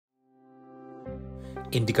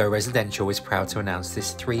Indigo Residential is proud to announce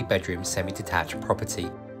this 3-bedroom semi-detached property.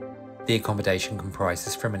 The accommodation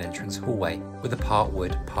comprises from an entrance hallway with a part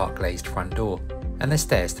wood, part glazed front door and the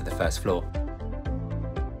stairs to the first floor.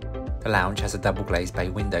 The lounge has a double glazed bay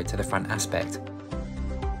window to the front aspect.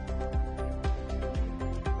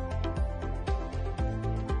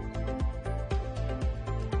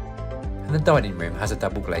 And the dining room has a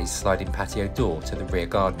double glazed sliding patio door to the rear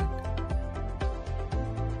garden.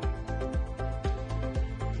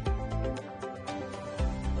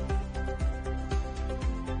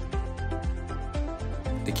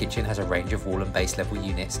 The kitchen has a range of wall and base level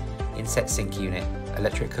units, inset sink unit,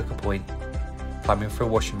 electric cooker point, plumbing for a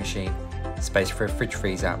washing machine, space for a fridge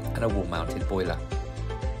freezer and a wall mounted boiler.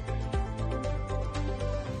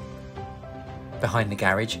 Behind the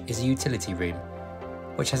garage is a utility room,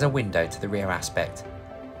 which has a window to the rear aspect.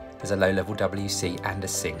 There's a low level WC and a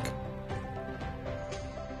sink.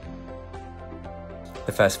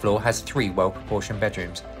 The first floor has 3 well proportioned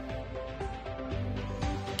bedrooms.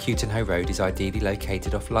 Cutenhoe Road is ideally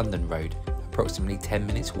located off London Road, approximately 10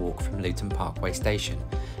 minutes walk from Luton Parkway Station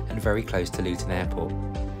and very close to Luton Airport.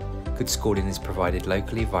 Good schooling is provided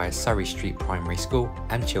locally via Surrey Street Primary School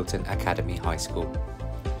and Chiltern Academy High School.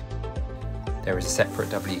 There is a separate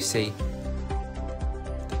WC.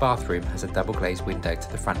 The bathroom has a double glazed window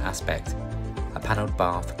to the front aspect, a panelled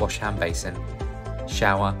bath, wash hand basin,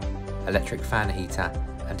 shower, electric fan heater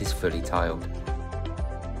and is fully tiled.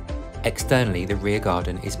 Externally, the rear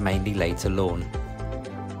garden is mainly laid to lawn.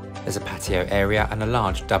 There's a patio area and a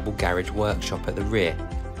large double garage workshop at the rear,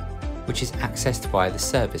 which is accessed via the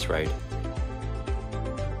service road.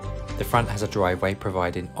 The front has a driveway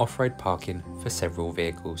providing off-road parking for several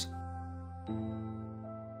vehicles.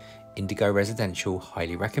 Indigo Residential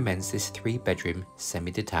highly recommends this 3-bedroom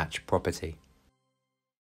semi-detached property.